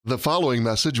The following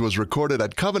message was recorded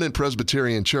at Covenant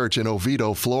Presbyterian Church in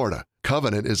Oviedo, Florida.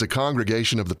 Covenant is a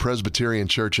congregation of the Presbyterian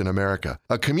Church in America,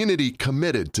 a community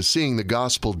committed to seeing the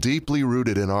gospel deeply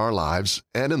rooted in our lives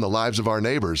and in the lives of our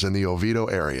neighbors in the Oviedo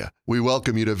area. We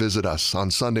welcome you to visit us on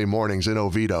Sunday mornings in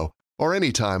Oviedo or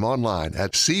anytime online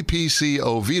at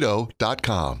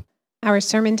cpcoviedo.com. Our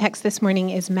sermon text this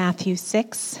morning is Matthew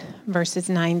 6, verses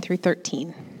 9 through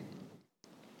 13.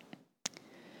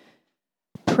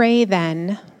 Pray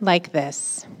then like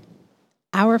this: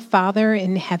 Our Father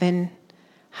in heaven,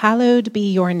 hallowed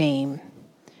be your name.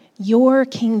 Your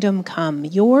kingdom come,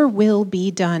 your will be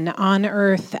done on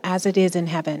earth as it is in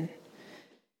heaven.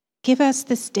 Give us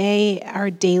this day our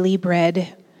daily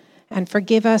bread, and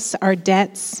forgive us our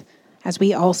debts as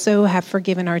we also have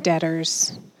forgiven our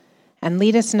debtors. And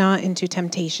lead us not into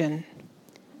temptation,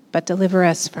 but deliver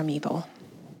us from evil.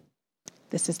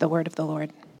 This is the word of the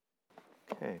Lord.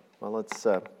 Okay, well, let's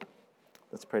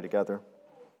pray together.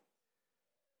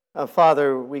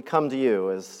 Father, we come to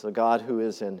you as a God who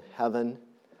is in heaven.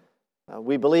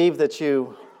 We believe that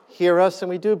you hear us, and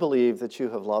we do believe that you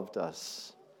have loved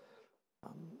us.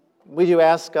 We do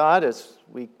ask, God, as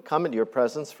we come into your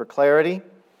presence for clarity,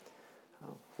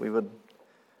 we would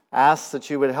ask that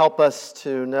you would help us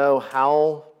to know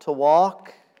how to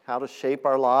walk, how to shape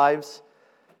our lives.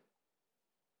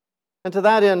 And to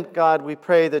that end, God, we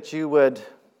pray that you would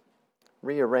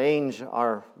rearrange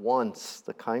our wants,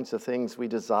 the kinds of things we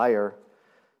desire.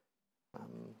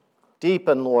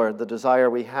 Deepen, Lord, the desire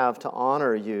we have to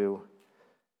honor you.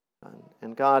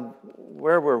 And God,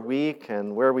 where we're weak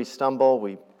and where we stumble,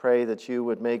 we pray that you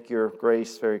would make your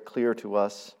grace very clear to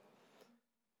us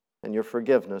and your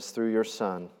forgiveness through your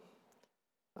Son,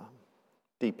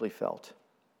 deeply felt.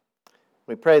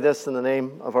 We pray this in the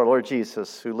name of our Lord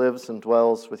Jesus, who lives and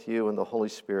dwells with you in the Holy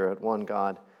Spirit, one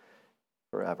God,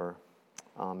 forever.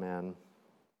 Amen.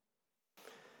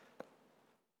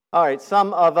 All right,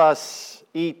 some of us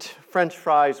eat French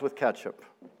fries with ketchup.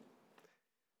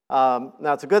 Now,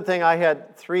 it's a good thing I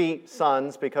had 3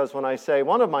 sons, because when I say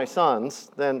one of my sons,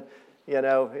 then,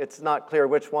 it's not clear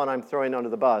which one I'm throwing under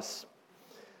the bus.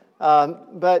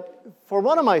 But for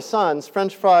one of my sons,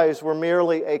 French fries were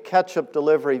merely a ketchup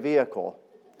delivery vehicle.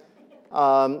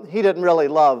 He didn't really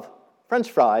love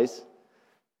French fries.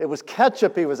 It was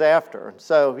ketchup he was after.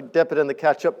 So he'd dip it in the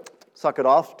ketchup, suck it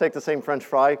off, take the same French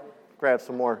fry, grab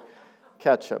some more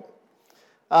ketchup.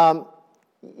 The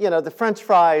French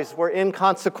fries were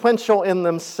inconsequential in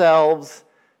themselves.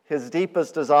 His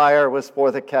deepest desire was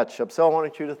for the ketchup. So I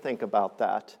wanted you to think about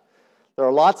that. There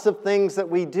are lots of things that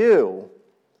we do,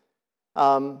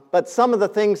 but some of the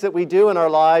things that we do in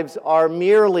our lives are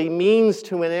merely means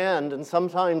to an end, and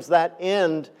sometimes that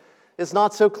end is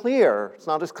not so clear. It's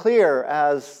not as clear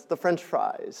as the French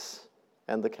fries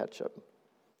and the ketchup.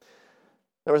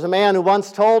 There was a man who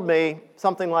once told me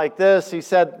something like this. He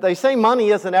said, "They say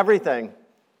money isn't everything."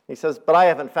 He says, "But I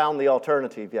haven't found the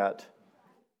alternative yet."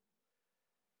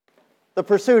 The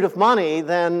pursuit of money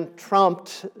then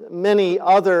trumped many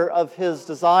other of his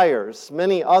desires.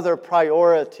 Many other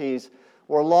priorities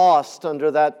were lost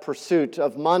under that pursuit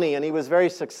of money, and he was very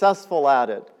successful at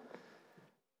it.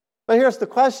 But here's the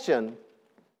question: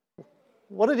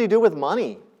 what did he do with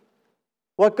money?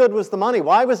 What good was the money?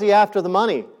 Why was he after the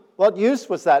money? What use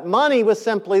was that? Money was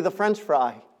simply the French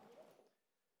fry.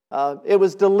 It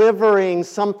was delivering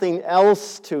something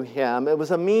else to him. It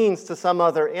was a means to some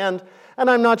other end, and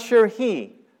I'm not sure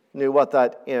he knew what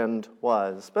that end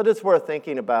was. But it's worth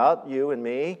thinking about, you and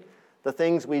me, the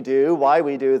things we do, why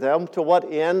we do them, to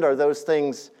what end are those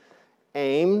things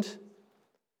aimed?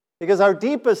 Because our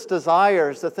deepest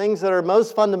desires, the things that are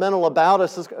most fundamental about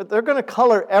us, they're going to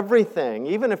color everything.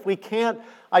 Even if we can't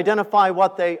identify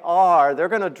what they are, they're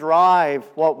going to drive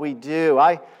what we do.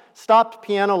 I stopped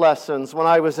piano lessons when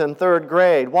I was in 3rd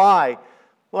grade. Why?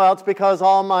 Well, it's because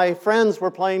all my friends were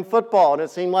playing football, and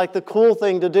it seemed like the cool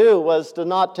thing to do was to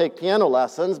not take piano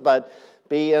lessons, but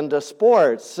be into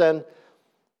sports.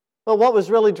 But what was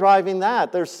really driving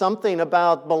that? There's something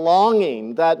about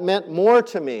belonging that meant more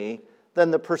to me than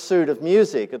the pursuit of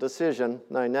music, a decision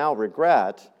I now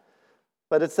regret.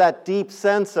 But it's that deep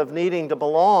sense of needing to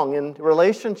belong in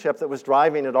relationship that was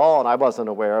driving it all, and I wasn't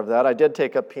aware of that. I did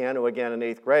take up piano again in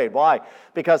 8th grade. Why?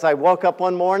 Because I woke up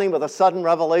one morning with a sudden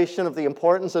revelation of the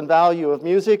importance and value of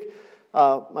music.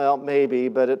 Well, maybe,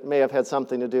 but it may have had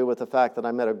something to do with the fact that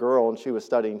I met a girl and she was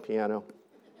studying piano.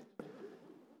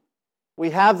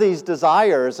 We have these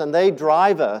desires, and they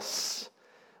drive us.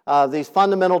 These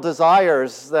fundamental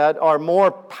desires that are more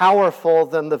powerful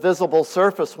than the visible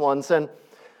surface ones. And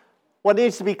what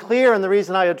needs to be clear, and the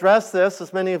reason I address this,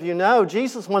 as many of you know,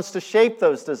 Jesus wants to shape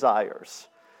those desires.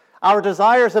 Our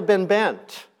desires have been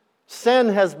bent. Sin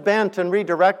has bent and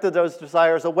redirected those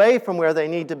desires away from where they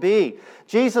need to be.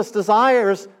 Jesus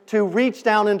desires to reach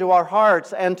down into our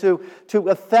hearts and to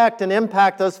affect and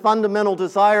impact those fundamental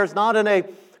desires, not in a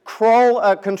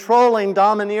controlling,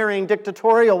 domineering,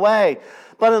 dictatorial way,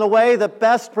 but in a way that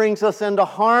best brings us into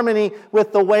harmony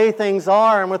with the way things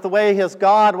are and with the way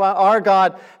our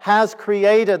God has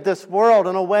created this world,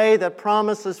 in a way that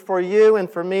promises for you and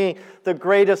for me the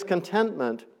greatest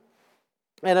contentment.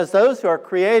 And as those who are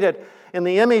created in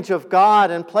the image of God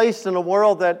and placed in a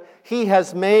world that He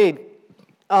has made,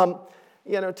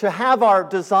 to have our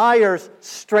desires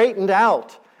straightened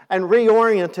out and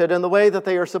reoriented in the way that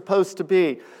they are supposed to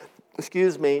be,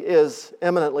 is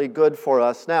eminently good for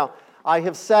us. Now, I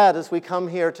have said as we come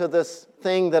here to this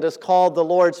thing that is called the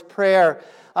Lord's Prayer,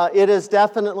 it is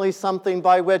definitely something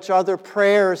by which other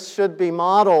prayers should be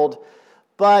modeled,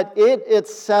 but it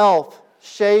itself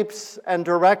shapes and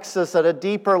directs us at a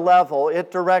deeper level.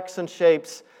 It directs and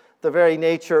shapes the very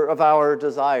nature of our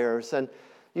desires. And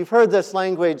you've heard this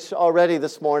language already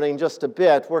this morning just a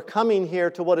bit. We're coming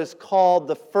here to what is called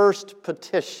the first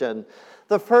petition,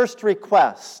 the first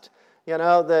request.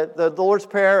 The Lord's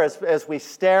Prayer, as we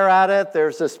stare at it,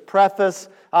 there's this preface,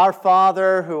 Our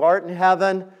Father who art in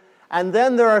heaven, and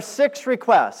then there are 6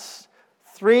 requests,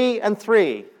 3 and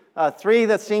 3. 3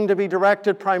 that seem to be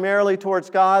directed primarily towards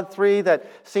God, 3 that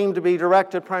seem to be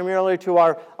directed primarily to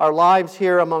our lives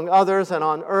here among others and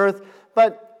on earth.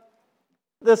 But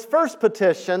this first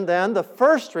petition then, the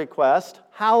first request,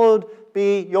 hallowed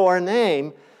be your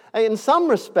name, in some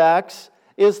respects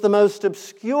is the most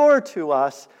obscure to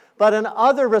us, but in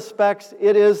other respects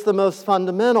it is the most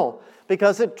fundamental,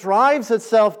 because it drives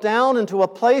itself down into a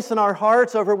place in our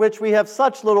hearts over which we have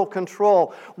such little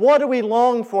control. What do we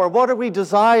long for? What do we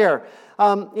desire?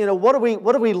 What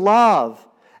do we love?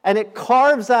 And it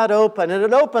carves that open, and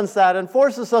it opens that and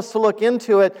forces us to look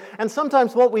into it. And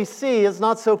sometimes what we see is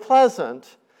not so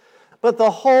pleasant. But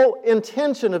the whole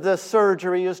intention of this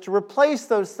surgery is to replace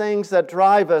those things that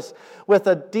drive us with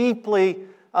a deeply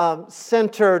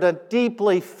centered, a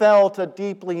deeply felt, a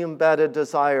deeply embedded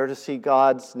desire to see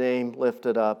God's name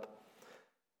lifted up.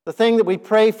 The thing that we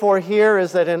pray for here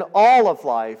is that in all of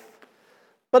life,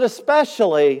 but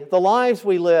especially the lives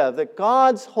we live, that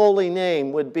God's holy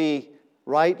name would be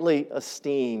rightly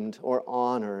esteemed or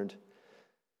honored.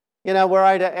 Were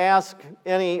I to ask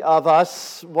any of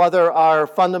us whether our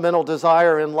fundamental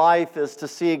desire in life is to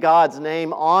see God's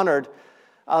name honored,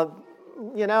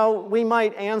 we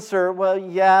might answer, well,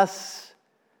 yes,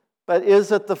 but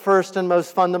is it the first and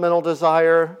most fundamental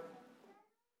desire?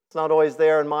 It's not always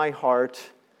there in my heart.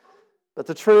 But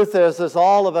the truth is, as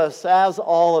all of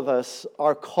us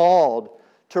are called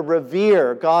to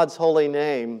revere God's holy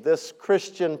name, this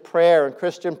Christian prayer and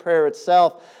Christian prayer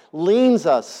itself leans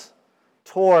us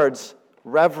towards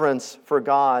reverence for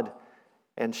God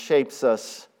and shapes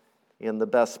us in the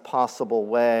best possible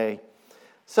way.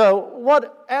 So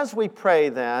as we pray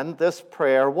then, this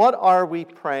prayer, what are we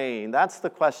praying? That's the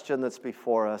question that's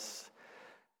before us.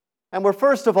 And we're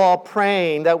first of all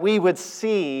praying that we would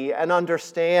see and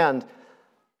understand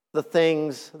the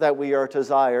things that we are to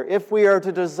desire. If we are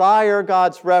to desire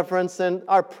God's reverence, then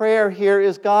our prayer here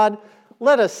is, God,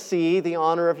 let us see the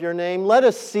honor of your name. Let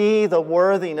us see the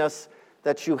worthiness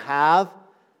that you have.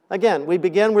 Again, we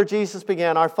begin where Jesus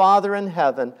began. Our Father in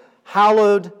heaven,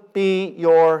 hallowed be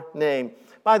your name.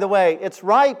 By the way, it's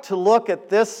right to look at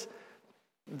this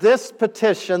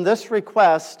petition, this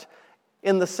request,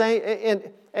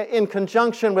 in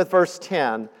conjunction with verse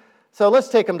 10. So let's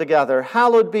take them together.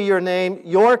 Hallowed be your name,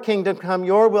 your kingdom come,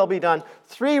 your will be done.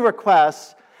 3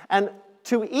 requests, and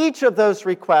to each of those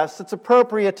requests, it's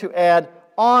appropriate to add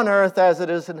on earth as it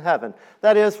is in heaven.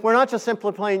 That is, we're not just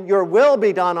simply playing your will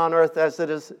be done on earth as it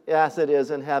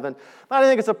is in heaven, but I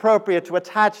think it's appropriate to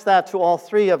attach that to all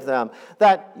 3 of them.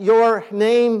 That your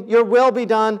name, your will be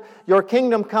done, your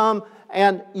kingdom come,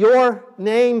 and your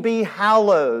name be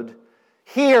hallowed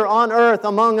here on earth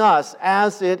among us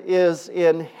as it is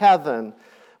in heaven.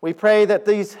 We pray that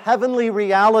these heavenly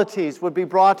realities would be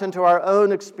brought into our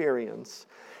own experience.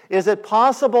 Is it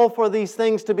possible for these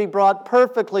things to be brought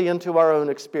perfectly into our own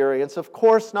experience? Of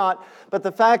course not. But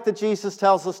the fact that Jesus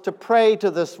tells us to pray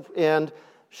to this end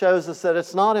shows us that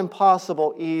it's not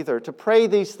impossible either. To pray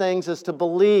these things is to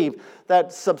believe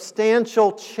that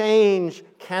substantial change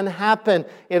can happen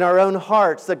in our own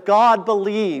hearts, that God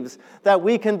believes that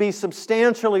we can be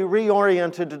substantially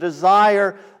reoriented to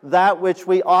desire that which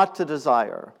we ought to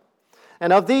desire.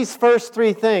 And of these first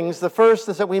 3 things, the first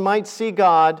is that we might see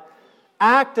God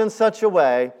act in such a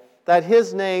way that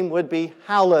His name would be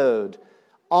hallowed,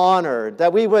 honored,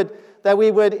 that we would that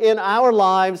we would, in our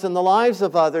lives and the lives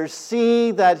of others,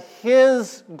 see that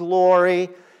His glory,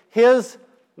 His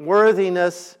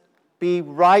worthiness be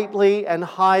rightly and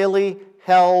highly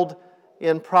held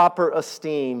in proper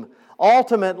esteem.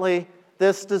 Ultimately,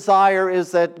 this desire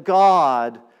is that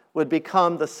God would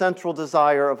become the central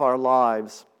desire of our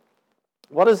lives.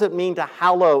 What does it mean to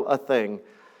hallow a thing?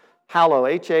 Hallow,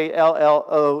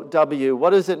 H-A-L-L-O-W. What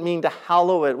does it mean to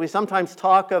hallow it? We sometimes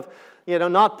talk of,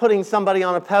 not putting somebody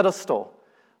on a pedestal.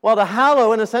 Well, to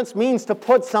hallow, in a sense, means to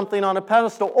put something on a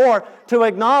pedestal or to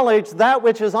acknowledge that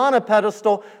which is on a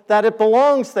pedestal, that it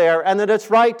belongs there and that it's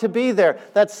right to be there,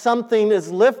 that something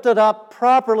is lifted up,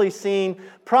 properly seen,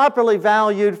 properly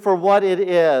valued for what it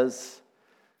is.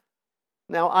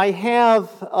 Now, I have,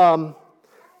 I'm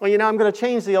going to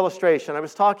change the illustration. I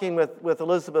was talking with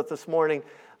Elizabeth this morning,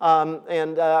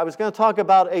 and I was going to talk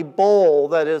about a bowl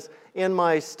that is in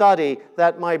my study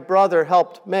that my brother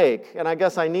helped make. And I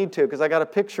guess I need to because I got a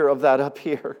picture of that up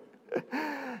here.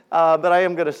 But I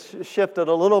am going to shift it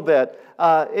a little bit.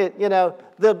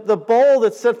 The bowl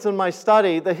that sits in my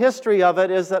study, the history of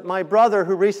it is that my brother,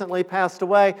 who recently passed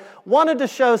away, wanted to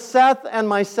show Seth and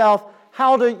myself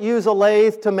how to use a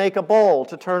lathe to make a bowl,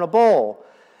 to turn a bowl.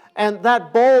 And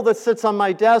that bowl that sits on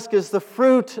my desk is the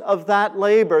fruit of that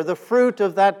labor, the fruit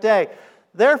of that day.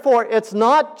 Therefore, it's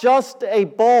not just a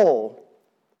bowl,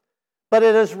 but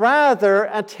it is rather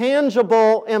a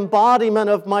tangible embodiment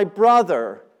of my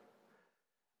brother.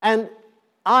 And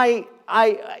my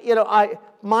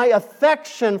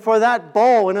affection for that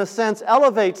bowl, in a sense,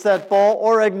 elevates that bowl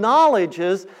or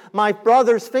acknowledges my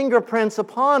brother's fingerprints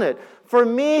upon it. For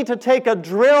me to take a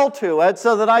drill to it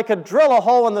so that I could drill a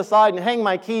hole in the side and hang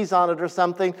my keys on it or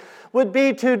something would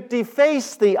be to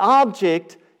deface the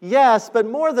object, yes, but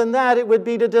more than that, it would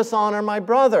be to dishonor my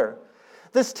brother.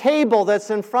 This table that's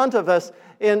in front of us,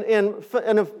 in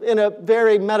a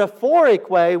very metaphoric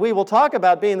way, we will talk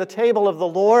about being the table of the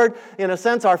Lord, in a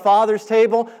sense, our Father's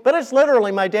table, but it's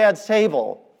literally my dad's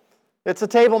table. It's a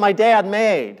table my dad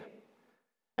made.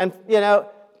 And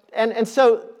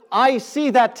so I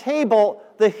see that table,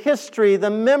 the history, the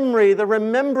memory, the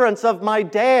remembrance of my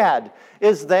dad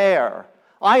is there.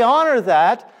 I honor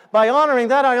that. By honoring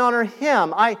that, I honor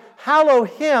him. I hallow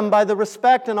him by the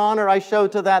respect and honor I show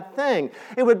to that thing.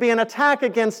 It would be an attack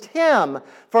against him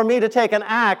for me to take an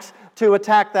axe to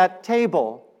attack that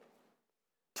table.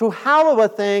 To hallow a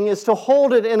thing is to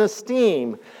hold it in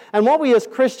esteem. And what we as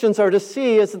Christians are to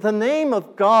see is that the name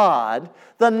of God,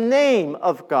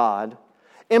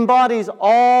 embodies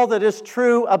all that is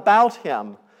true about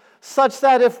Him, such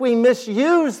that if we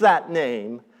misuse that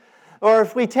name, or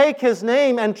if we take His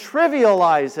name and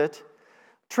trivialize it,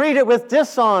 treat it with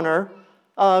dishonor,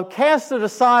 cast it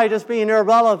aside as being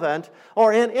irrelevant,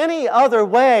 or in any other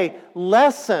way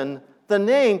lessen the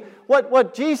name,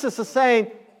 what Jesus is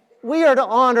saying, we are to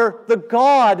honor the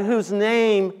God whose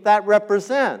name that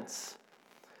represents.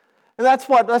 And that's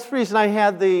the reason I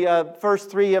had the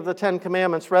first 3 of the 10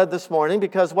 commandments read this morning,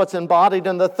 because what's embodied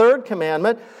in the 3rd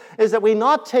commandment is that we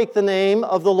not take the name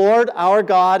of the Lord our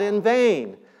God in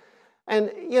vain. And,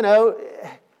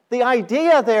 the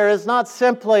idea there is not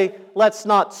simply, let's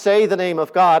not say the name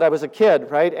of God. I was a kid,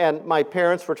 right? And my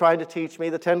parents were trying to teach me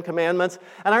the 10 commandments.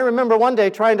 And I remember one day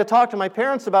trying to talk to my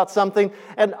parents about something,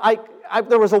 and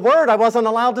there was a word I wasn't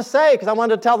allowed to say because I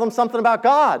wanted to tell them something about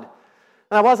God.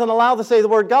 And I wasn't allowed to say the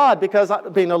word God because,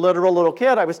 being a literal little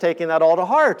kid, I was taking that all to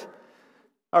heart.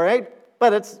 All right?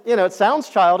 But it sounds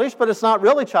childish, but it's not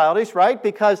really childish, right?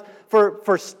 Because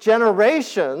for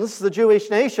generations, the Jewish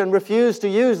nation refused to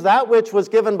use that which was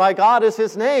given by God as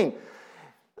His name.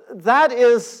 That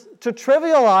is to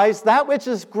trivialize that which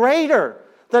is greater.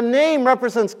 The name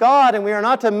represents God, and we are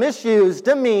not to misuse,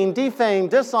 demean, defame,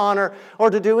 dishonor, or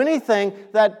to do anything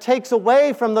that takes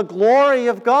away from the glory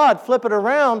of God. Flip it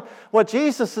around. What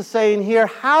Jesus is saying here,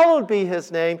 hallowed be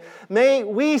His name. May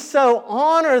we so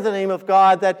honor the name of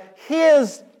God that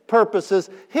His purposes,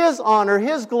 His honor,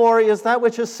 His glory is that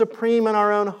which is supreme in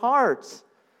our own hearts.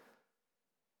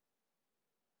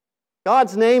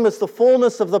 God's name is the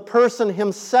fullness of the person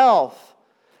Himself,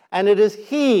 and it is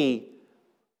He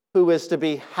who is to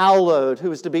be hallowed,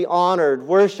 who is to be honored,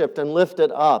 worshipped, and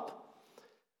lifted up.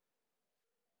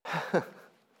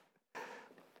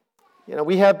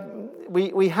 We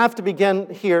have to begin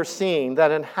here seeing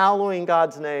that in hallowing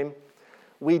God's name,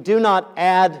 we do not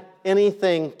add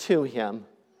anything to Him,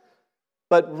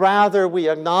 but rather we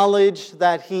acknowledge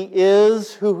that He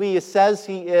is who He says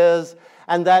He is,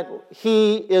 and that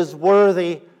He is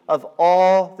worthy of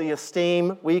all the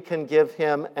esteem we can give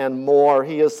Him and more.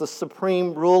 He is the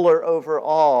supreme ruler over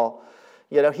all.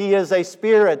 He is a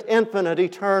spirit, infinite,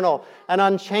 eternal, and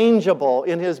unchangeable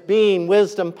in his being,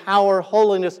 wisdom, power,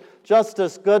 holiness,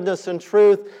 justice, goodness, and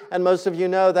truth. And most of you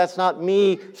know that's not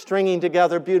me stringing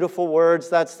together beautiful words.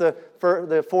 That's the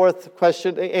fourth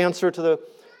question, answer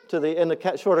in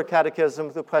the shorter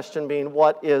catechism, the question being,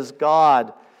 what is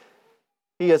God?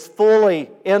 He is fully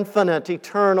infinite,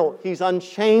 eternal. He's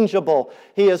unchangeable.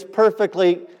 He is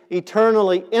perfectly,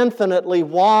 eternally, infinitely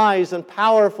wise and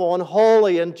powerful and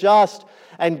holy and just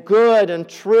and good and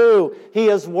true. He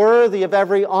is worthy of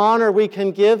every honor we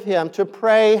can give him. To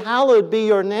pray, hallowed be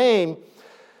your name,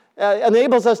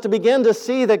 enables us to begin to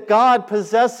see that God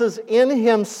possesses in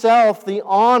himself the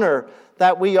honor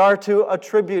that we are to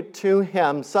attribute to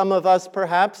him. Some of us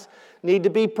perhaps need to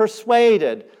be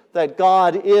persuaded that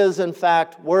God is in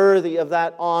fact worthy of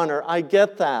that honor. I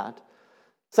get that.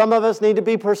 Some of us need to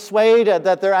be persuaded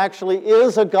that there actually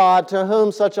is a God to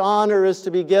whom such honor is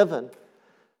to be given.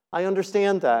 I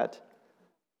understand that.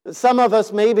 Some of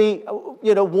us maybe,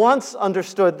 once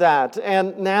understood that,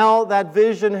 and now that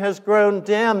vision has grown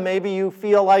dim. Maybe you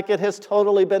feel like it has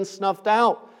totally been snuffed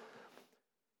out.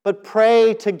 But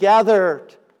pray together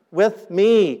with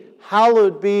me,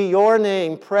 hallowed be your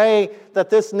name. Pray that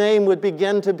this name would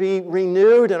begin to be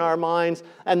renewed in our minds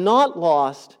and not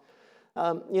lost.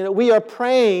 We are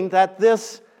praying that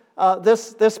this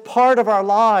part of our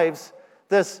lives,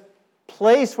 this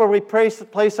place where we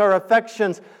place our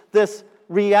affections, this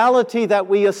reality that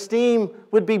we esteem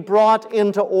would be brought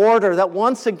into order, that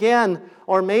once again,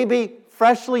 or maybe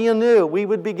freshly anew, we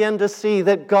would begin to see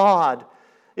that God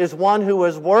is one who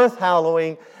is worth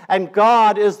hallowing, and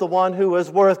God is the one who is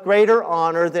worth greater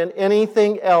honor than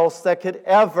anything else that could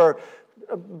ever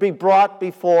be brought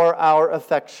before our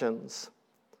affections.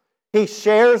 He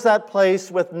shares that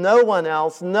place with no one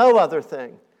else, no other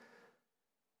thing,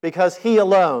 because he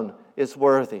alone is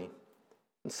worthy.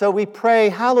 And so we pray,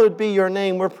 hallowed be your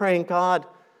name. We're praying, God,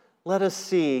 let us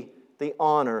see the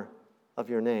honor of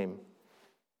your name.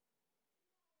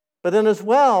 But then as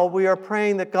well, we are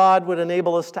praying that God would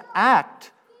enable us to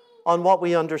act on what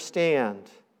we understand.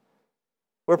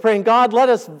 We're praying, God, let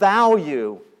us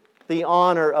value the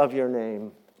honor of your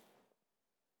name.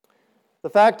 The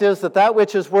fact is that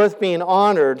which is worth being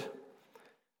honored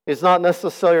is not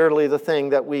necessarily the thing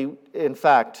that we, in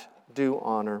fact, do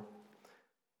honor.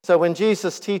 So when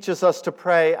Jesus teaches us to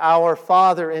pray, Our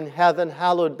Father in heaven,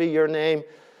 hallowed be your name,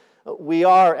 we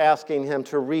are asking him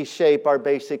to reshape our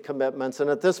basic commitments.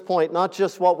 And at this point, not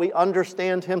just what we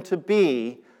understand him to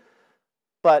be,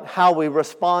 but how we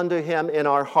respond to him in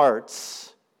our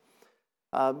hearts.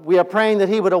 We are praying that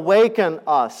he would awaken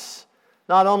us,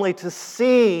 not only to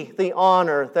see the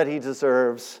honor that he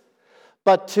deserves,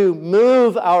 but to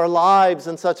move our lives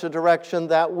in such a direction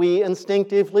that we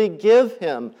instinctively give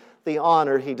him the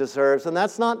honor he deserves. And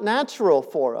that's not natural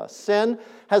for us. Sin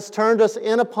has turned us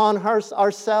in upon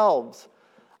ourselves.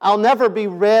 I'll never be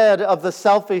rid of the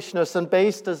selfishness and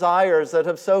base desires that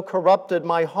have so corrupted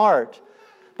my heart.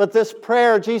 But this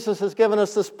prayer, Jesus has given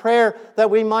us this prayer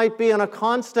that we might be in a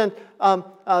constant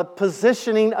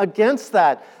positioning against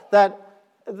that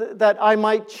I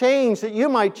might change, that you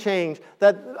might change,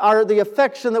 that the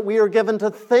affection that we are given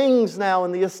to things now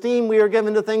and the esteem we are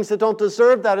given to things that don't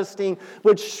deserve that esteem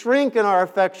would shrink in our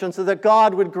affection so that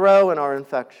God would grow in our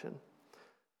affection.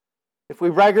 If we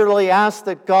regularly ask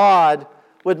that God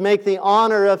would make the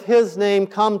honor of his name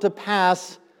come to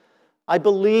pass, I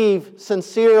believe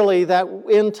sincerely that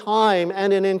in time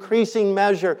and in increasing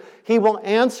measure, he will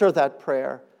answer that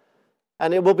prayer.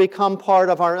 And it will become part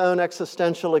of our own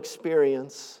existential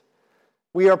experience.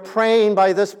 We are praying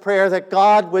by this prayer that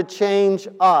God would change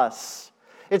us.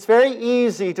 It's very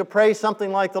easy to pray something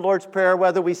like the Lord's Prayer,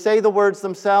 whether we say the words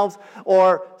themselves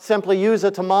or simply use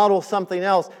it to model something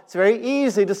else. It's very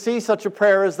easy to see such a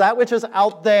prayer as that which is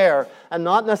out there and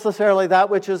not necessarily that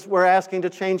which is we're asking to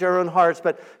change our own hearts.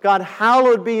 But God,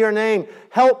 hallowed be your name.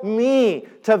 Help me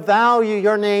to value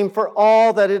your name for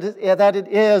all that it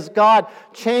is. God,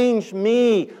 change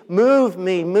me, move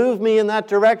me in that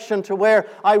direction to where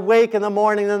I wake in the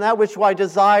morning and that which I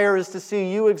desire is to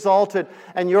see you exalted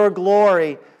and your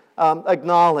glory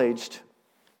acknowledged.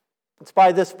 It's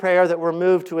by this prayer that we're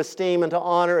moved to esteem and to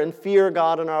honor and fear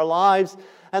God in our lives,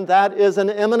 and that is an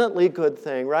eminently good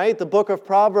thing, right? The book of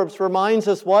Proverbs reminds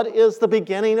us what is the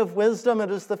beginning of wisdom. It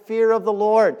is the fear of the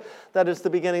Lord that is the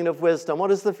beginning of wisdom.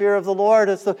 What is the fear of the Lord?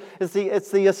 It's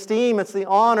the esteem, it's the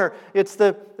honor, it's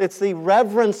the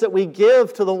reverence that we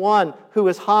give to the one who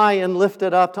is high and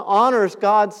lifted up. To honor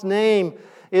God's name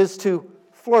is to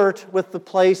flirt with the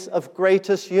place of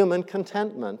greatest human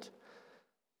contentment.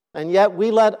 And yet we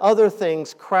let other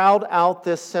things crowd out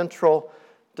this central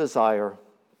desire.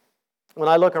 When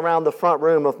I look around the front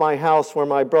room of my house where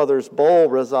my brother's bowl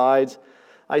resides,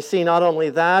 I see not only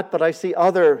that, but I see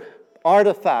other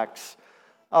artifacts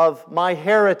of my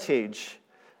heritage.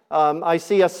 I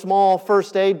see a small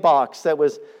first aid box that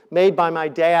was made by my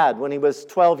dad when he was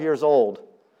 12 years old.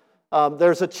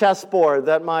 There's a chessboard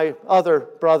that my other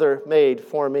brother made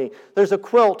for me. There's a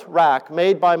quilt rack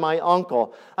made by my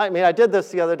uncle. I did this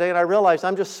the other day and I realized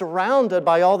I'm just surrounded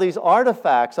by all these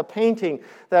artifacts. A painting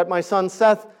that my son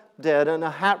Seth did and a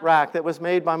hat rack that was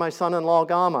made by my son-in-law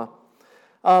Gama.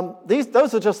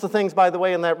 Those are just the things, by the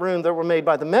way, in that room that were made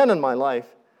by the men in my life.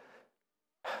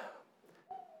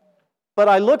 But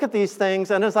I look at these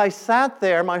things, and as I sat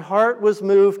there, my heart was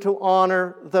moved to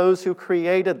honor those who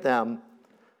created them.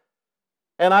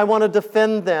 And I want to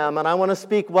defend them, and I want to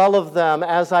speak well of them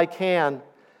as I can.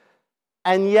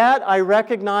 And yet, I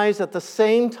recognize at the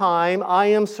same time, I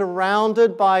am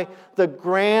surrounded by the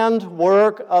grand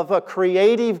work of a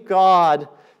creative God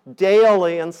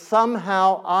daily, and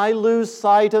somehow I lose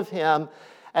sight of Him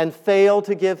and fail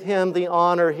to give Him the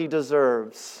honor He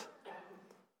deserves.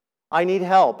 I need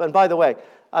help. And by the way,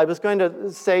 I was going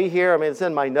to say here, it's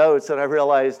in my notes, and I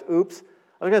realized, oops.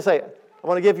 I was going to say, I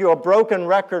want to give you a broken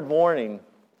record warning.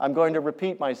 I'm going to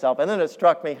repeat myself. And then it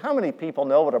struck me, how many people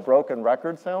know what a broken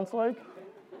record sounds like?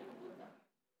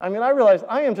 I realized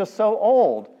I am just so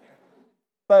old.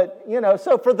 But,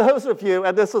 so for those of you,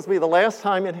 and this will be the last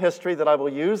time in history that I will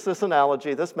use this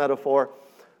analogy, this metaphor,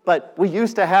 but we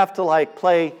used to have to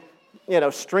play,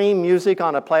 stream music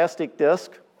on a plastic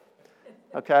disc,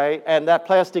 okay? And that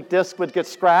plastic disc would get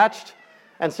scratched,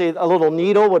 and see, a little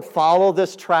needle would follow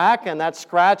this track, and that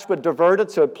scratch would divert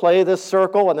it, so it would play this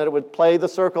circle, and then it would play the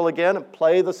circle again, and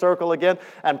play the circle again,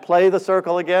 and play the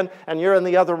circle again, and you're in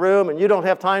the other room, and you don't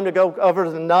have time to go over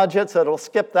to nudge it, so it'll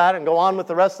skip that and go on with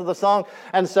the rest of the song.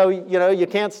 And so, you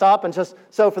can't stop, and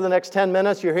so for the next 10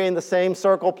 minutes, you're hearing the same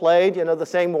circle played, the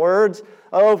same words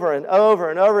over and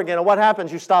over and over again. And what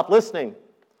happens? You stop listening.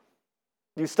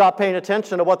 You stop paying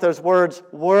attention to what those words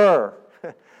were.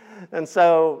 And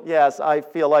so, yes, I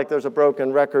feel like there's a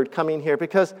broken record coming here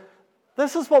because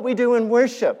this is what we do in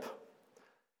worship.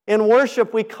 In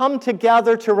worship, we come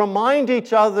together to remind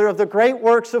each other of the great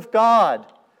works of God.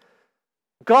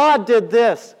 God did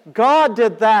this. God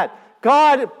did that.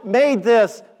 God made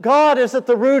this. God is at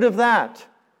the root of that.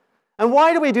 And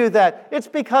why do we do that? It's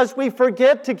because we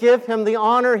forget to give Him the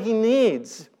honor He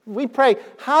needs. We pray,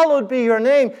 hallowed be your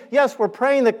name. Yes, we're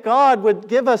praying that God would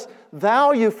give us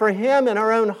value for Him in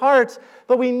our own hearts,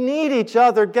 but we need each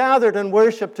other gathered in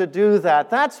worship to do that.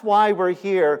 That's why we're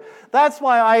here. That's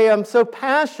why I am so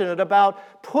passionate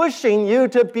about pushing you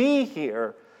to be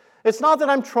here. It's not that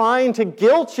I'm trying to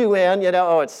guilt you in,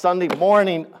 it's Sunday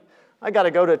morning, I got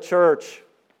to go to church.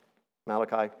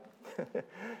 Malachi.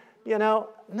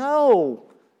 No.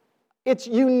 It's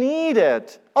you need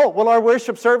it. Oh, will our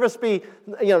worship service be,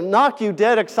 knock you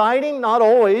dead exciting? Not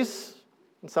always.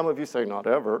 And some of you say not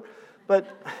ever. But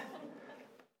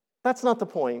that's not the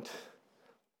point.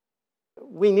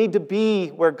 We need to be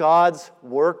where God's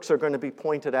works are going to be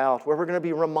pointed out, where we're going to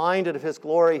be reminded of His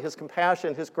glory, His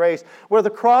compassion, His grace, where the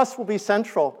cross will be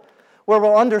central, where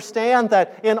we'll understand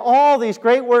that in all these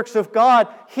great works of God,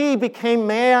 He became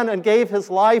man and gave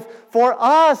His life for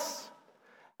us.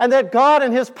 And that God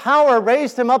in His power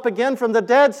raised Him up again from the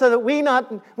dead so that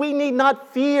we need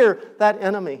not fear that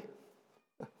enemy.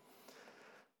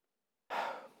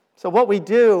 So what we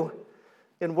do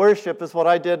in worship is what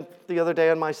I did the other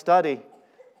day in my study.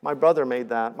 My brother made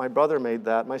that. My brother made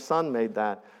that. My son made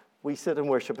that. We sit in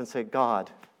worship and say,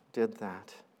 God did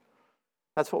that.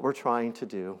 That's what we're trying to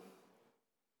do.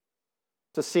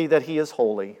 To see that He is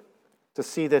holy. To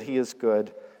see that He is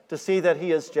good. To see that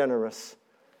He is generous.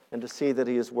 And to see that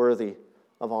He is worthy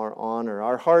of our honor.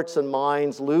 Our hearts and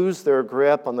minds lose their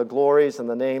grip on the glories and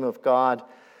the name of God.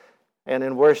 And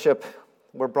in worship,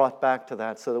 we're brought back to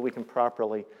that so that we can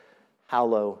properly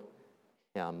hallow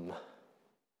Him.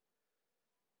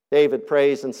 David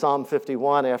prays in Psalm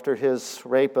 51 after his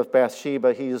rape of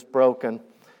Bathsheba, he is broken.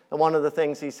 And one of the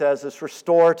things he says is,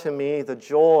 restore to me the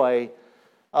joy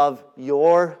of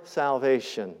your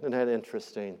salvation. Isn't that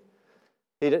interesting?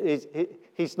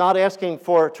 He's not asking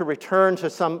to return to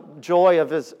some joy of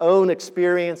his own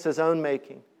experience, his own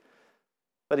making.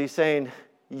 But he's saying,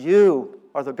 you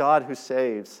are the God who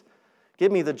saves.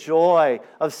 Give me the joy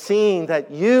of seeing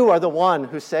that you are the one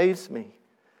who saves me.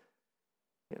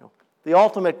 The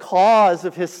ultimate cause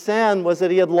of his sin was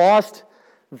that he had lost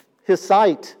his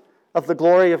sight of the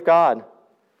glory of God.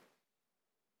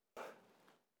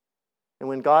 And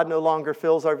when God no longer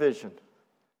fills our vision,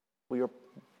 we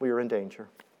are in danger.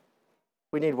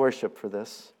 We need worship for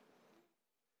this.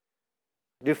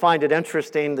 I do find it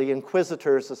interesting, the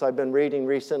inquisitors, as I've been reading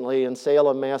recently in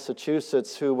Salem,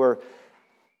 Massachusetts, who were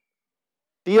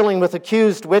dealing with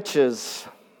accused witches,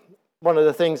 one of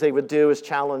the things they would do is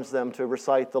challenge them to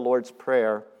recite the Lord's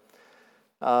Prayer.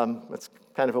 It's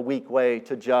kind of a weak way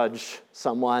to judge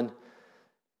someone.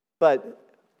 But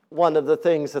one of the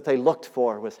things that they looked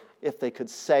for was if they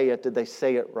could say it, did they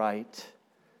say it right?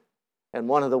 And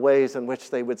one of the ways in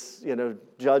which they would,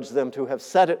 judge them to have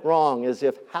said it wrong is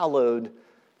if hallowed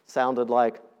sounded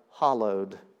like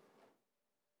hollowed.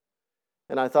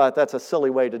 And I thought that's a silly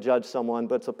way to judge someone,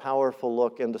 but it's a powerful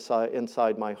look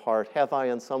inside my heart. Have I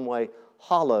in some way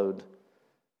hollowed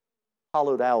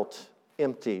out,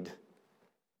 emptied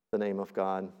the name of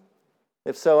God?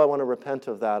 If so, I want to repent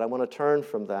of that. I want to turn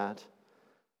from that.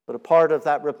 But a part of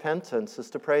that repentance is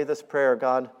to pray this prayer: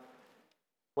 God,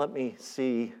 let me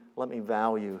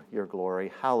value your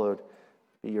glory. Hallowed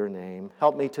be your name.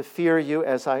 Help me to fear you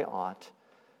as I ought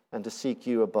and to seek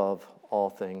you above all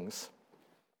things.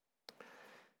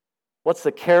 What's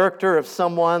the character of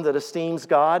someone that esteems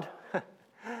God?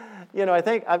 I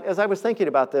think, as I was thinking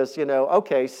about this,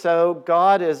 okay, so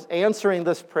God is answering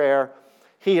this prayer.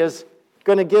 He is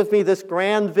going to give me this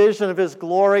grand vision of His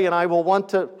glory, and I will want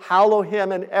to hallow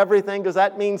Him in everything. Does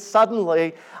that mean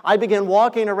suddenly I begin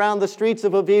walking around the streets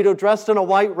of Oviedo dressed in a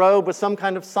white robe with some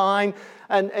kind of sign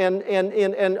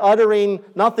and uttering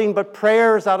nothing but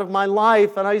prayers out of my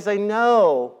life? And I say,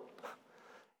 no.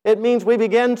 It means we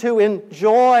begin to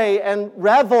enjoy and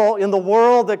revel in the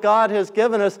world that God has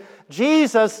given us.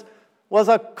 Jesus was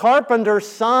a carpenter's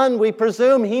son. We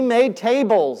presume He made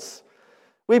tables.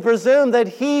 We presume that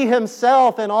He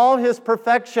Himself, in all His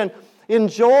perfection,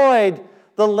 enjoyed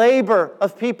the labor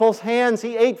of people's hands.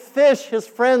 He ate fish His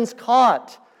friends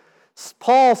caught.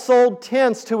 Paul sold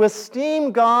tents. To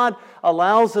esteem God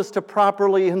allows us to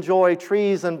properly enjoy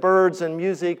trees and birds and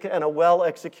music and a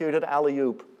well-executed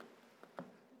alley-oop.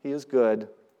 He is good.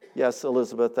 Yes,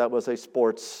 Elizabeth, that was a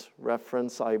sports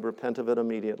reference. I repent of it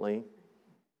immediately.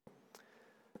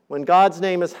 When God's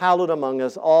name is hallowed among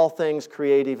us, all things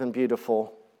creative and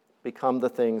beautiful become the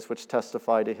things which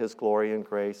testify to His glory and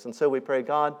grace. And so we pray,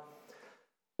 God,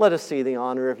 let us see the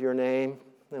honor of your name.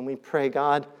 And we pray,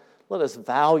 God, let us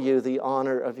value the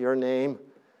honor of your name.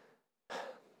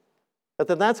 But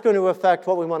then that's going to affect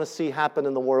what we want to see happen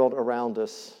in the world around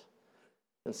us.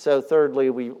 And so thirdly,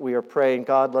 we are praying,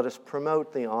 God, let us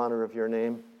promote the honor of your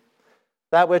name.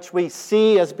 That which we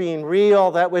see as being real,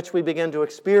 that which we begin to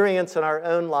experience in our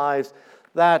own lives,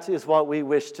 that is what we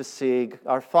wish to see.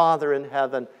 Our Father in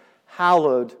heaven,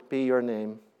 hallowed be your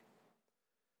name.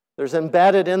 There's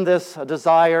embedded in this a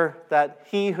desire that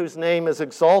He whose name is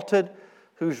exalted,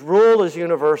 whose rule is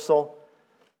universal,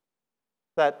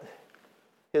 that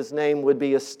His name would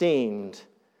be esteemed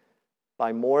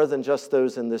by more than just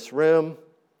those in this room,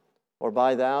 or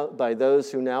by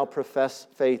those who now profess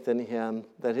faith in Him,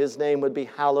 that His name would be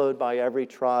hallowed by every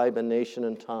tribe and nation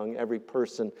and tongue, every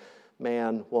person,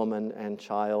 man, woman, and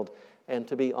child. And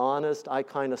to be honest, I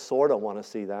kind of sort of want to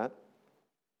see that.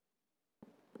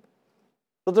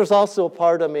 But there's also a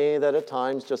part of me that at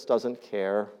times just doesn't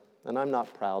care, and I'm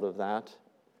not proud of that.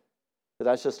 But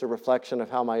that's just a reflection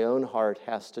of how my own heart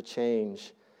has to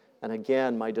change. And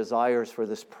again, my desires for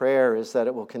this prayer is that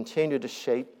it will continue to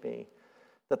shape me,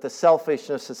 that the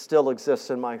selfishness that still exists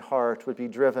in my heart would be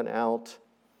driven out,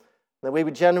 that we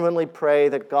would genuinely pray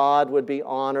that God would be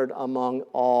honored among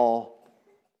all.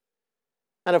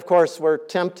 And of course, we're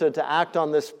tempted to act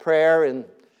on this prayer in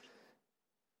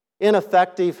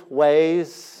ineffective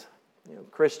ways.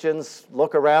 Christians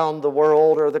look around the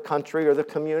world or the country or the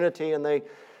community and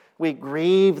we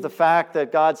grieve the fact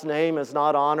that God's name is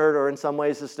not honored or in some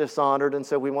ways is dishonored, and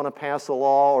so we want to pass a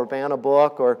law or ban a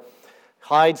book or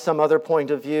hide some other point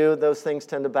of view. Those things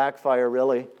tend to backfire,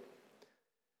 really.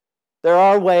 There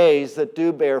are ways that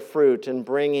do bear fruit in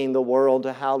bringing the world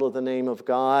to hallow the name of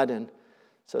God, and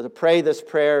so to pray this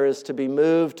prayer is to be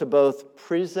moved to both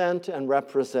present and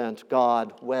represent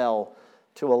God well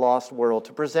to a lost world,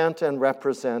 to present and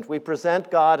represent. We present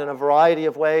God in a variety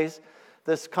of ways.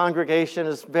 This congregation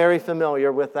is very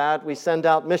familiar with that. We send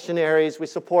out missionaries. We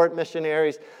support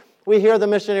missionaries. We hear the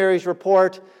missionaries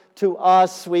report to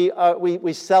us.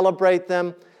 We celebrate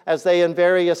them as they in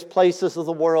various places of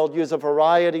the world use a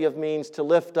variety of means to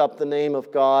lift up the name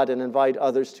of God and invite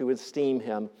others to esteem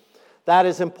Him. That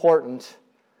is important.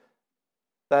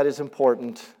 That is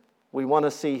important. We want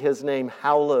to see His name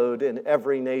hallowed in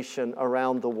every nation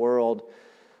around the world.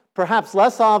 Perhaps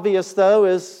less obvious, though,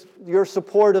 is your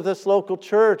support of this local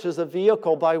church as a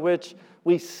vehicle by which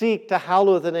we seek to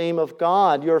hallow the name of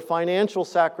God. Your financial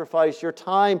sacrifice, your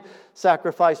time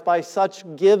sacrifice, by such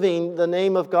giving, the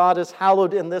name of God is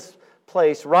hallowed in this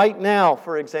place. Right now,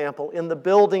 for example, in the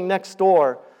building next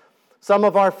door, some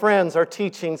of our friends are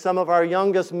teaching some of our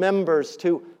youngest members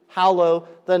to hallow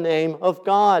the name of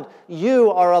God.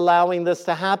 You are allowing this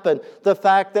to happen. The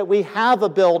fact that we have a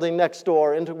building next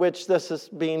door into which this is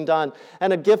being done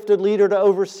and a gifted leader to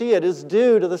oversee it is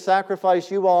due to the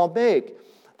sacrifice you all make.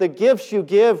 The gifts you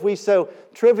give, we so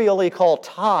trivially call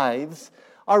tithes,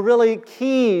 are really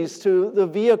keys to the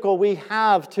vehicle we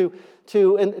have to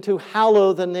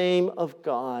hallow the name of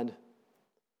God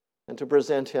and to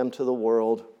present Him to the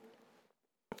world.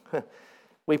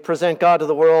 We present God to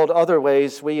the world other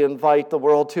ways. We invite the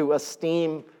world to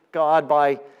esteem God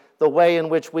by the way in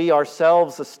which we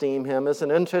ourselves esteem Him.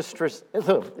 Isn't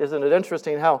it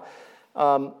interesting how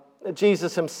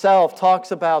Jesus Himself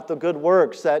talks about the good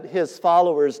works that His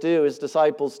followers do, His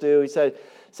disciples do? He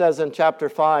says in chapter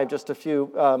 5, just a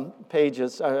few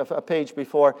pages, a page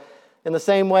before, in the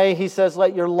same way, He says,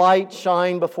 let your light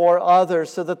shine before others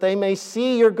so that they may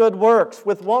see your good works.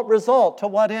 With what result? To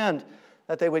what end?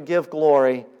 That they would give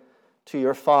glory to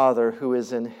your Father who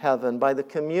is in heaven. By the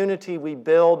community we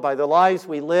build, by the lives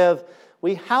we live,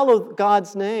 we hallow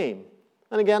God's name.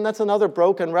 And again, that's another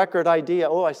broken record idea.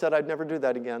 Oh, I said I'd never do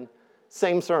that again.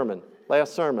 Same sermon,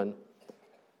 last sermon.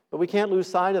 But we can't lose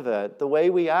sight of it. The way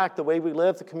we act, the way we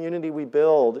live, the community we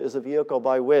build is a vehicle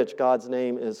by which God's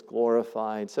name is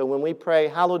glorified. So when we pray,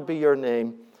 hallowed be your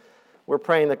name, we're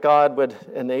praying that God would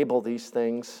enable these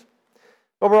things.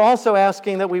 But we're also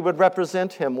asking that we would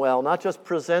represent Him well, not just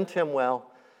present Him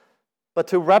well, but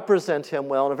to represent Him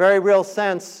well. In a very real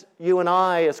sense, you and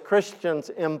I as Christians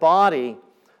embody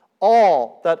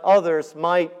all that others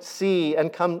might see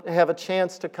and have a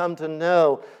chance to come to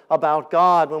know about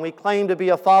God. When we claim to be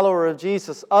a follower of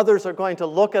Jesus, others are going to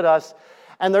look at us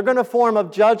and they're going to form a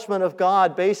judgment of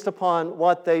God based upon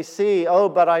what they see. Oh,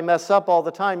 but I mess up all the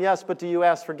time. Yes, but do you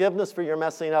ask forgiveness for your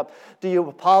messing up? Do you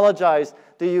apologize?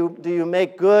 Do you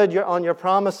make good on your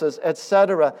promises,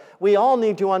 etc.? We all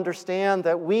need to understand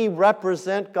that we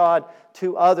represent God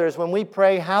to others. When we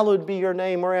pray, hallowed be your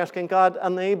name, we're asking God,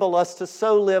 enable us to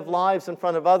so live lives in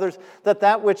front of others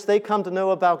that which they come to know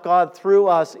about God through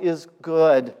us is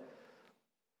good.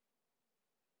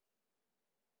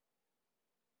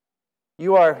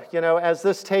 You are, as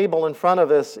this table in front of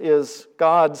us is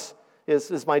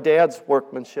my dad's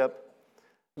workmanship.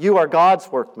 You are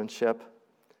God's workmanship.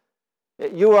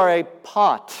 You are a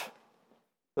pot,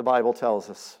 the Bible tells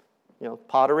us.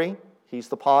 Pottery, He's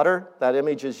the potter. That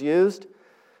image is used. If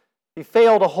you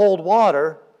fail to hold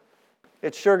water,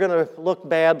 it's sure going to look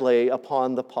badly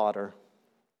upon the potter.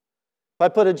 If I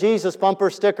put a Jesus bumper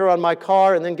sticker on my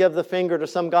car and then give the finger to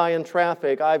some guy in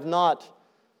traffic, I've not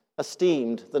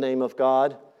esteemed the name of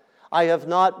God. I have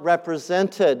not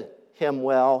represented Him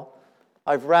well.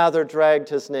 I've rather dragged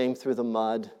His name through the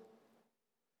mud.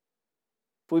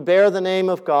 If we bear the name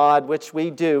of God, which we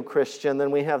do, Christian,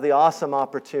 then we have the awesome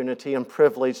opportunity and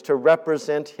privilege to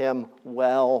represent Him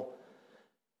well.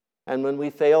 And when we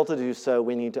fail to do so,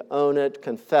 we need to own it,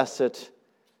 confess it,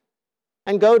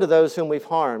 and go to those whom we've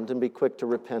harmed and be quick to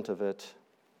repent of it.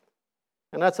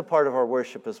 And that's a part of our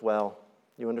worship as well.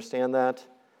 You understand that?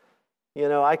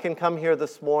 I can come here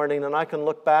this morning and I can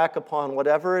look back upon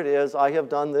whatever it is I have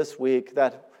done this week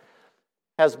that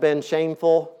has been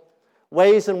shameful,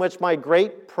 ways in which my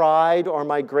great pride or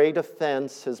my great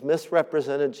offense has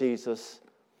misrepresented Jesus.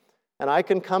 And I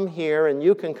can come here and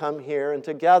you can come here and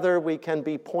together we can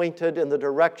be pointed in the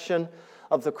direction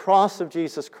of the cross of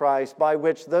Jesus Christ by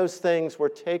which those things were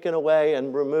taken away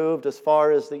and removed as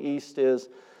far as the east is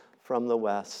from the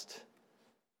west.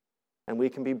 And we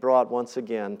can be brought once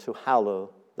again to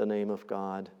hallow the name of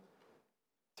God.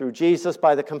 Through Jesus,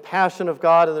 by the compassion of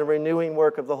God and the renewing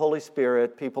work of the Holy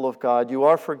Spirit, people of God, you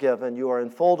are forgiven, you are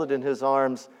enfolded in His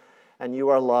arms, and you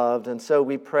are loved. And so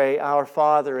we pray, our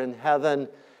Father in heaven,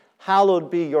 hallowed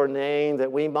be your name,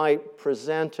 that we might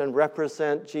present and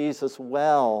represent Jesus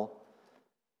well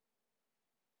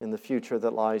in the future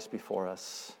that lies before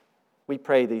us. We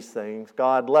pray these things.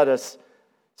 God, let us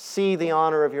see the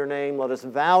honor of your name, let us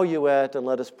value it, and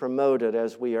let us promote it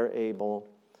as we are able.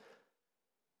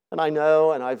 And I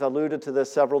know, and I've alluded to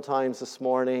this several times this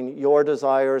morning, your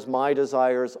desires, my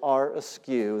desires are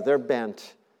askew. They're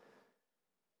bent.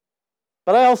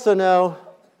 But I also know,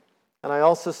 and I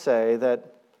also say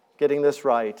that getting this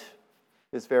right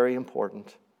is very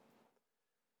important.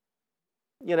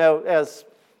 As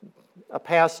a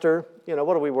pastor,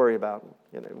 what do we worry about?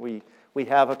 We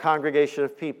have a congregation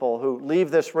of people who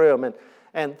leave this room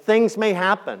and things may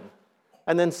happen.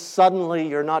 And then suddenly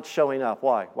you're not showing up.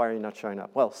 Why? Why are you not showing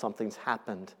up? Well, something's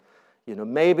happened.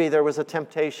 Maybe there was a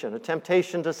temptation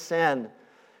to sin.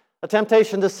 A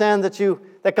temptation to sin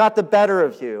that got the better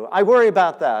of you. I worry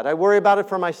about that. I worry about it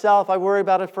for myself. I worry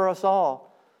about it for us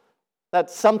all. That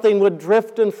something would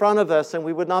drift in front of us and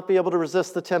we would not be able to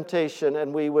resist the temptation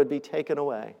and we would be taken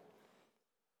away.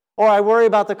 Or I worry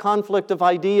about the conflict of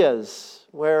ideas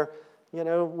where,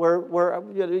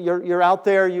 you're out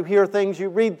there, you hear things, you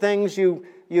read things,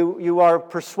 you are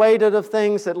persuaded of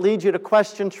things that lead you to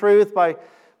question truth by,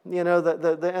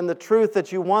 and the truth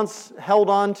that you once held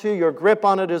on to, your grip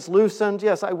on it is loosened.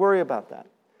 Yes, I worry about that.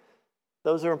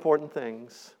 Those are important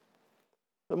things.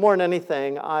 But more than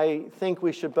anything, I think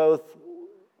we should both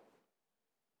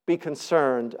be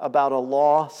concerned about a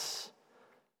loss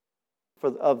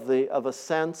of a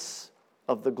sense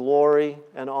of the glory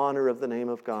and honor of the name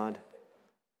of God.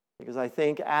 Because I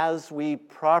think as we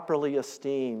properly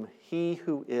esteem He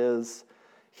who is,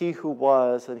 He who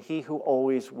was, and He who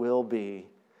always will be,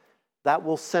 that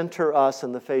will center us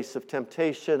in the face of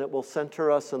temptation. It will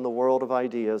center us in the world of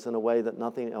ideas in a way that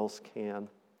nothing else can.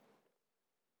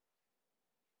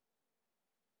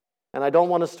 And I don't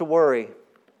want us to worry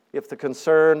if the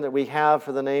concern that we have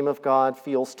for the name of God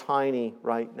feels tiny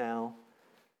right now,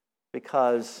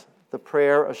 because the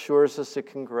prayer assures us it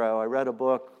can grow. I read a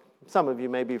book, some of you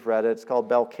maybe have read it, it's called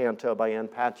Bel Canto by Ann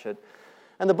Patchett.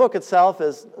 And the book itself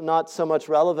is not so much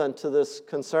relevant to this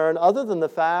concern, other than the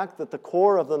fact that the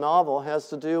core of the novel has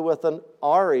to do with an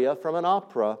aria from an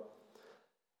opera.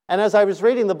 And as I was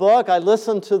reading the book, I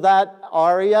listened to that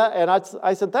aria, and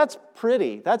I said, that's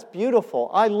pretty, that's beautiful,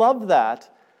 I love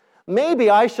that. Maybe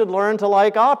I should learn to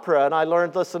like opera. And I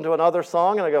listened to another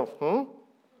song, and I go,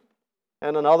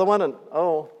 And another one, and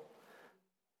oh.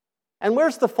 And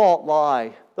where's the fault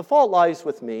lie? The fault lies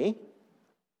with me.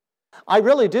 I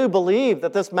really do believe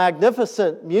that this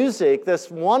magnificent music, this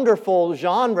wonderful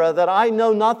genre that I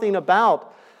know nothing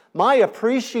about, my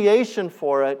appreciation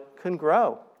for it can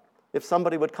grow if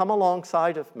somebody would come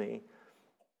alongside of me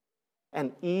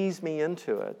and ease me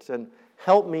into it and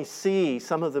help me see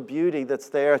some of the beauty that's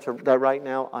there that right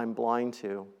now I'm blind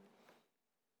to.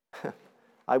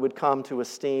 I would come to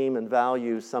esteem and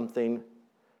value something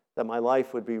that my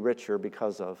life would be richer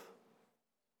because of.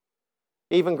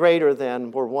 Even greater then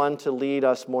were one to lead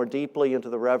us more deeply into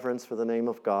the reverence for the name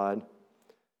of God.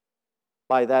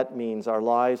 By that means our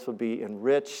lives would be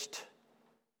enriched,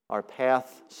 our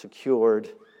path secured,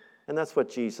 and that's what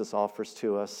Jesus offers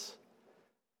to us.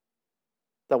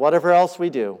 That whatever else we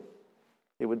do,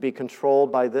 it would be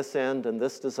controlled by this end and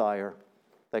this desire,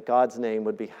 that God's name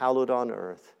would be hallowed on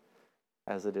earth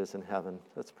as it is in heaven.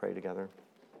 Let's pray together.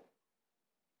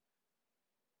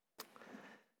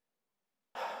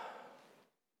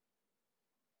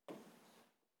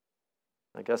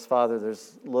 I guess, Father,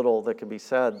 there's little that can be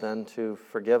said than to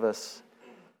forgive us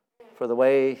for the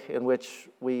way in which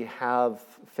we have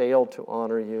failed to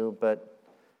honor you, but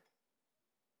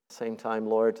at the same time,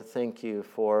 Lord, to thank you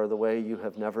for the way you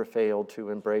have never failed to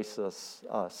embrace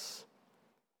us.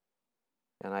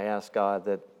 And I ask, God,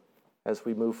 that as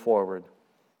we move forward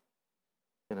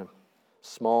in a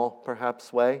small,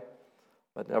 perhaps, way,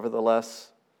 but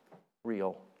nevertheless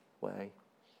real way,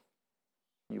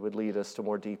 you would lead us to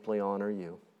more deeply honor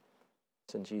you.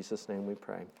 It's in Jesus' name we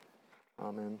pray.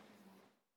 Amen.